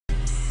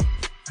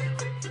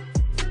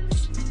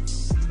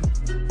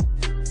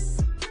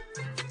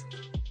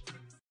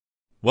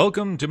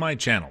Welcome to my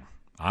channel.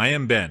 I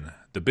am Ben,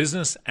 the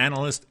business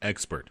analyst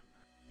expert.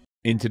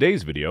 In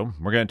today's video,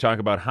 we're going to talk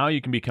about how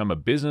you can become a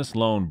business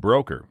loan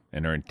broker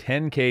and earn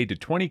 $10K to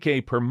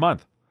 $20K per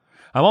month.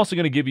 I'm also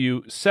going to give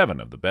you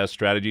 7 of the best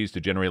strategies to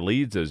generate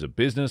leads as a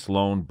business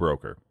loan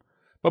broker.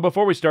 But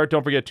before we start,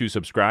 don't forget to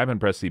subscribe and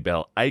press the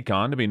bell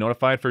icon to be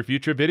notified for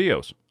future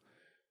videos.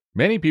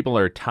 Many people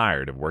are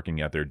tired of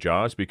working at their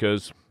jobs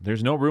because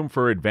there's no room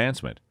for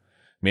advancement.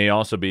 May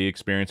also be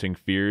experiencing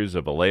fears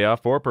of a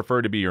layoff or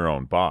prefer to be your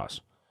own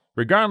boss.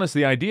 Regardless,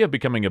 the idea of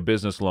becoming a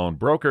business loan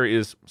broker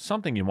is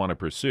something you want to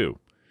pursue.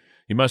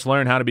 You must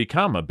learn how to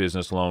become a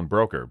business loan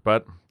broker,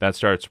 but that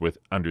starts with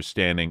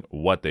understanding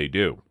what they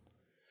do.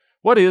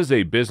 What is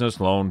a business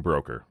loan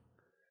broker?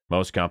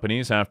 Most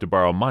companies have to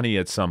borrow money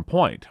at some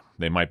point.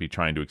 They might be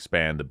trying to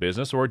expand the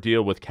business or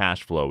deal with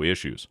cash flow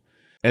issues.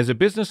 As a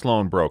business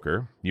loan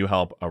broker, you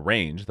help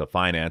arrange the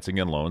financing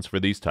and loans for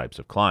these types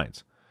of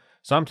clients.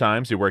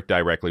 Sometimes you work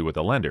directly with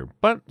a lender,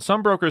 but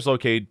some brokers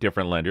locate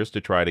different lenders to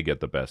try to get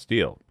the best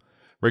deal.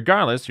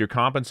 Regardless, you're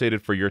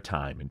compensated for your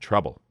time and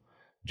trouble.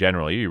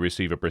 Generally, you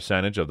receive a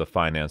percentage of the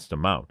financed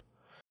amount.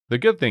 The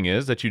good thing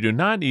is that you do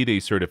not need a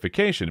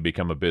certification to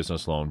become a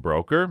business loan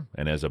broker,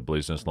 and as a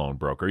business loan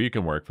broker, you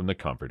can work from the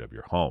comfort of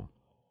your home.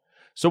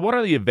 So what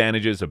are the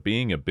advantages of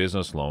being a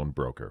business loan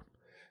broker?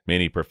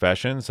 Many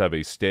professions have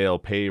a stale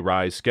pay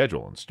rise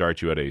schedule and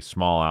start you at a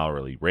small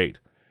hourly rate.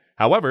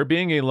 However,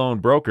 being a loan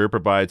broker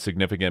provides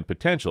significant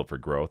potential for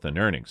growth and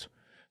earnings.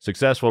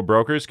 Successful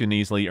brokers can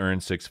easily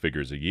earn 6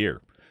 figures a year.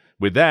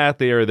 With that,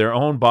 they are their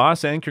own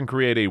boss and can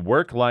create a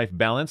work-life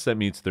balance that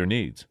meets their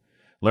needs.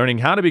 Learning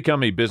how to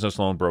become a business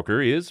loan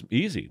broker is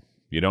easy.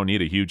 You don't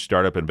need a huge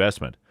startup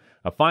investment,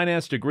 a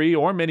finance degree,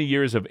 or many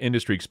years of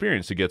industry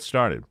experience to get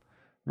started.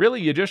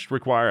 Really, you just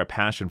require a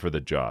passion for the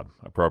job,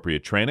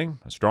 appropriate training,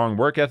 a strong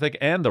work ethic,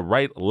 and the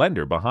right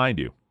lender behind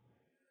you.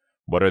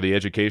 What are the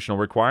educational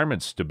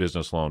requirements to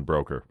business loan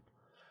broker?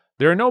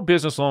 There are no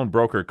business loan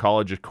broker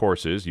college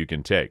courses you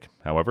can take.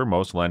 However,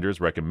 most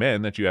lenders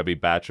recommend that you have a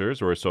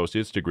bachelor's or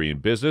associate's degree in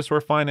business or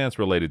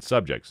finance-related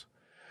subjects.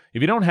 If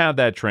you don't have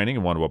that training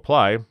and want to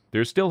apply,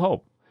 there's still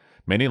hope.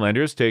 Many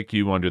lenders take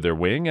you under their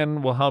wing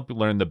and will help you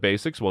learn the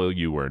basics while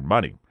you earn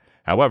money.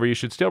 However, you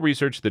should still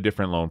research the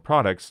different loan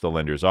products the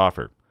lenders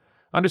offer.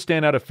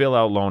 Understand how to fill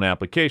out loan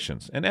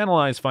applications and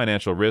analyze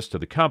financial risk to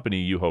the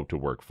company you hope to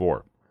work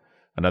for.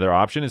 Another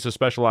option is to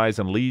specialize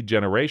in lead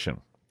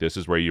generation. This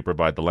is where you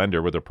provide the lender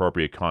with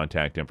appropriate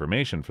contact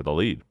information for the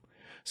lead.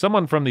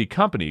 Someone from the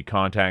company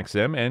contacts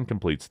them and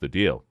completes the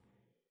deal.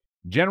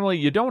 Generally,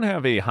 you don't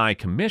have a high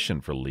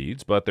commission for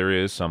leads, but there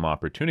is some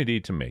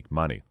opportunity to make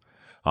money.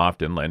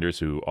 Often, lenders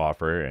who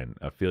offer an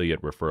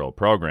affiliate referral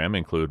program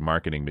include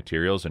marketing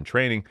materials and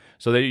training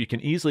so that you can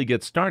easily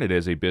get started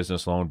as a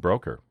business loan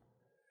broker.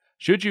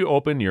 Should you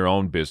open your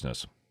own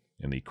business?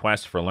 In the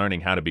quest for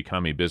learning how to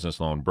become a business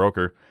loan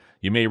broker,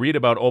 you may read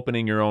about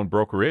opening your own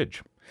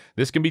brokerage.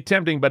 This can be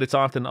tempting, but it's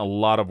often a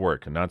lot of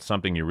work and not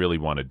something you really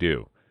want to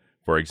do.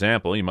 For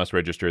example, you must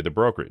register the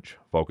brokerage,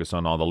 focus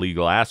on all the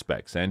legal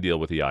aspects, and deal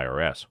with the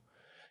IRS.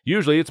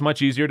 Usually, it's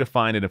much easier to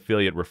find an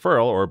affiliate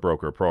referral or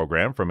broker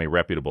program from a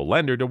reputable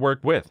lender to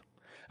work with.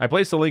 I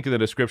placed a link in the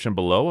description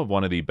below of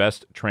one of the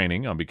best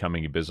training on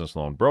becoming a business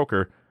loan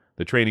broker.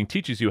 The training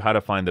teaches you how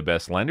to find the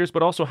best lenders,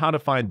 but also how to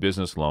find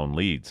business loan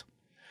leads.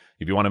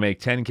 If you want to make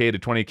 $10K to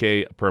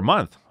 $20K per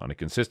month on a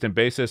consistent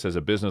basis as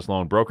a business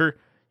loan broker,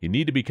 you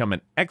need to become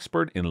an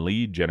expert in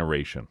lead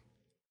generation.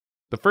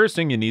 The first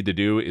thing you need to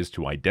do is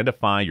to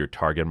identify your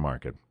target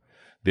market.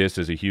 This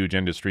is a huge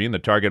industry and the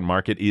target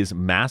market is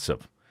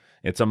massive.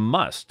 It's a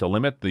must to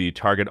limit the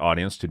target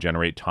audience to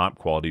generate top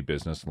quality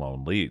business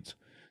loan leads.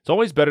 It's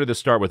always better to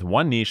start with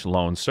one niche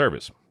loan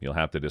service. You'll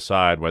have to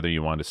decide whether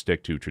you want to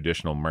stick to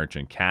traditional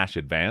merchant cash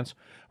advance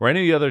or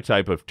any other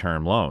type of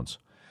term loans.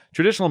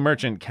 Traditional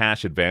merchant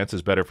cash advance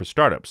is better for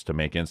startups to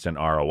make instant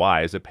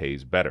ROI as it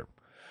pays better.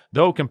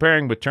 Though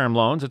comparing with term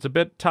loans, it's a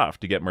bit tough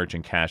to get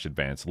merchant cash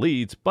advance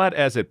leads, but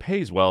as it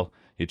pays well,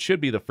 it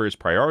should be the first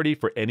priority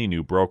for any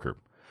new broker.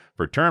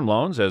 For term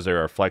loans, as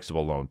there are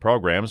flexible loan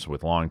programs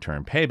with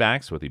long-term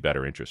paybacks with a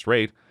better interest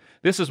rate,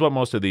 this is what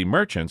most of the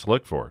merchants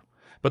look for.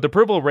 But the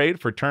approval rate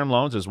for term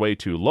loans is way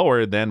too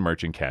lower than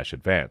merchant cash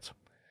advance.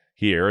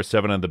 Here are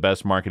 7 of the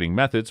best marketing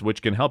methods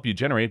which can help you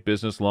generate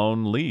business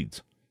loan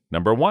leads.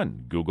 Number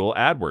 1, Google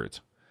AdWords.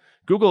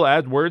 Google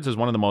AdWords is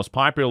one of the most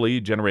popular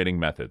lead generating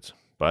methods.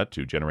 But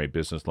to generate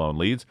business loan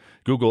leads,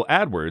 Google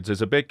AdWords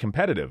is a bit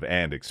competitive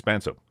and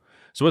expensive.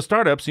 So with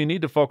startups, you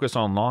need to focus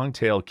on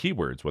long-tail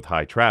keywords with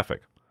high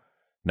traffic.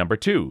 Number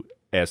 2,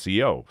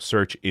 SEO,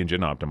 search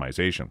engine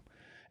optimization.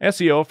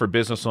 SEO for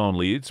business loan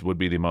leads would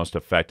be the most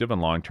effective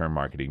and long-term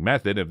marketing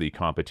method if the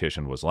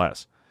competition was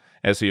less.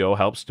 SEO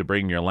helps to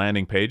bring your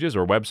landing pages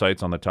or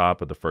websites on the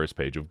top of the first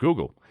page of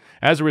Google.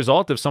 As a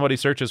result, if somebody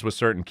searches with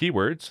certain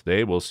keywords,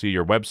 they will see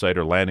your website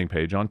or landing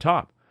page on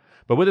top.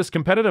 But with this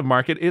competitive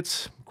market,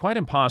 it's quite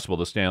impossible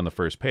to stay on the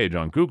first page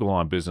on Google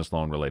on business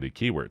loan related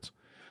keywords.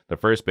 The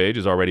first page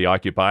is already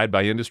occupied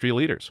by industry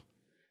leaders.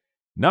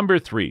 Number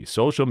 3,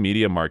 social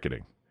media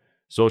marketing.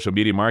 Social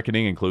media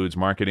marketing includes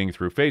marketing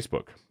through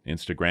Facebook,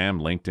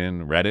 Instagram,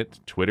 LinkedIn, Reddit,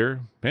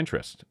 Twitter,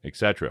 Pinterest,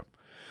 etc.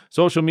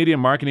 Social media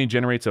marketing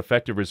generates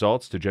effective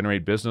results to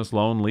generate business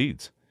loan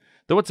leads.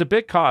 Though it's a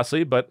bit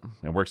costly, but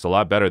it works a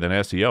lot better than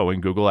SEO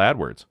and Google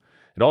AdWords.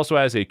 It also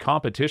has a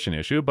competition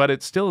issue, but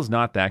it still is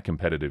not that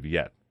competitive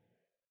yet.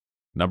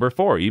 Number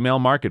 4, email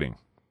marketing.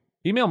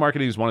 Email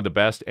marketing is one of the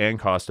best and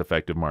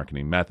cost-effective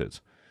marketing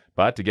methods.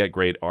 But to get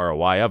great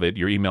ROI of it,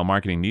 your email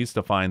marketing needs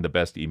to find the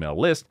best email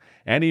list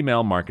and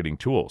email marketing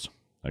tools.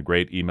 A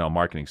great email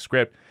marketing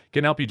script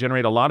can help you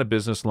generate a lot of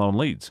business loan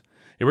leads.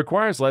 It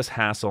requires less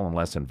hassle and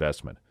less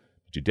investment,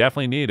 but you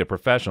definitely need a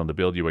professional to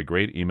build you a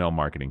great email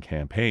marketing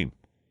campaign.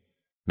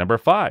 Number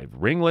 5,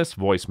 ringless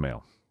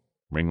voicemail.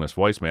 Ringless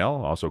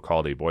voicemail, also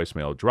called a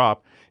voicemail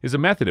drop, is a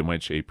method in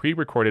which a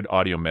pre-recorded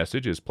audio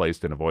message is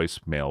placed in a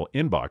voicemail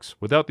inbox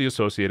without the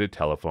associated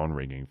telephone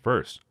ringing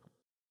first.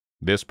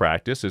 This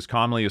practice is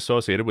commonly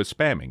associated with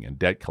spamming and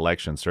debt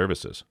collection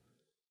services.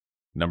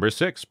 Number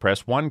 6,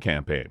 Press 1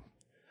 campaign.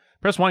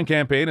 Press 1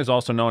 campaign is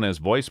also known as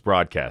voice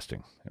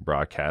broadcasting. It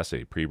broadcasts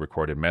a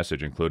pre-recorded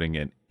message including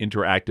an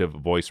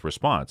interactive voice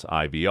response,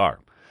 IVR,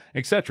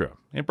 etc.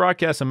 It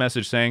broadcasts a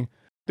message saying,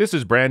 "This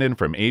is Brandon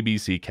from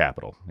ABC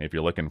Capital. If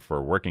you're looking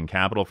for working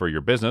capital for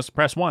your business,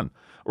 press 1,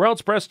 or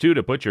else press 2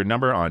 to put your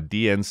number on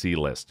DNC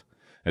list."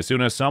 As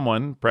soon as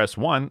someone press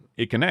 1,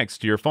 it connects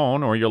to your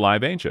phone or your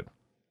live agent.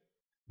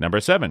 Number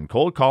 7,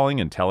 cold calling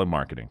and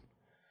telemarketing.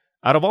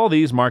 Out of all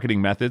these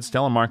marketing methods,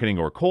 telemarketing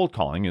or cold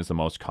calling is the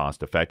most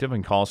cost-effective,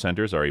 and call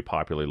centers are a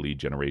popular lead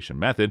generation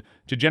method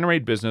to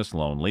generate business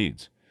loan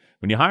leads.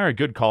 When you hire a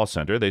good call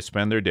center, they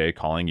spend their day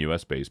calling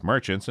U.S.-based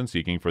merchants and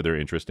seeking for their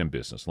interest in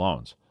business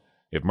loans.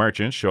 If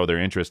merchants show their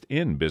interest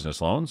in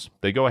business loans,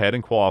 they go ahead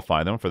and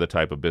qualify them for the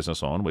type of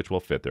business loan which will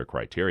fit their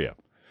criteria.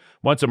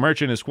 Once a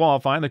merchant is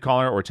qualified, the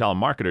caller or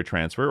telemarketer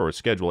transfer or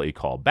schedule a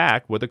call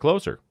back with a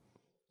closer.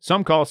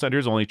 Some call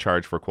centers only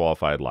charge for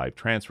qualified live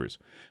transfers,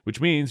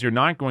 which means you're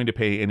not going to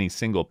pay any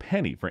single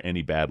penny for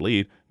any bad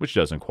lead which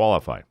doesn't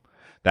qualify.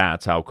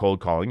 That's how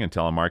cold calling and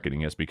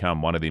telemarketing has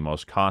become one of the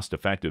most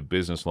cost-effective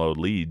business loan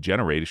lead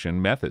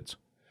generation methods.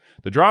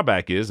 The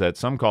drawback is that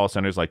some call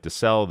centers like to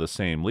sell the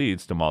same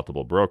leads to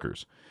multiple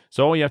brokers,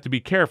 so you have to be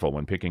careful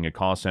when picking a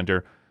call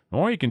center,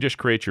 or you can just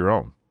create your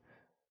own.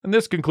 And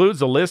this concludes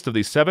the list of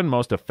the 7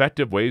 most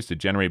effective ways to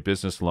generate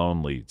business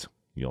loan leads.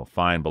 You'll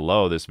find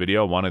below this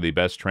video one of the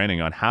best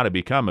training on how to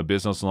become a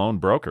business loan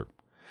broker.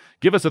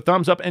 Give us a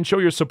thumbs up and show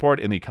your support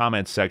in the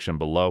comments section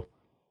below.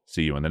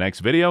 See you in the next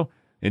video.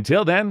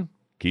 Until then,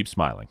 keep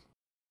smiling.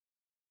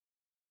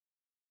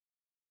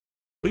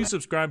 Please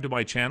subscribe to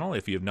my channel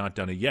if you have not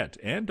done it yet,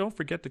 and don't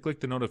forget to click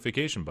the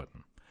notification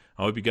button.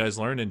 I hope you guys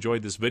learned and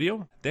enjoyed this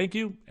video. Thank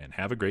you, and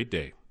have a great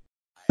day.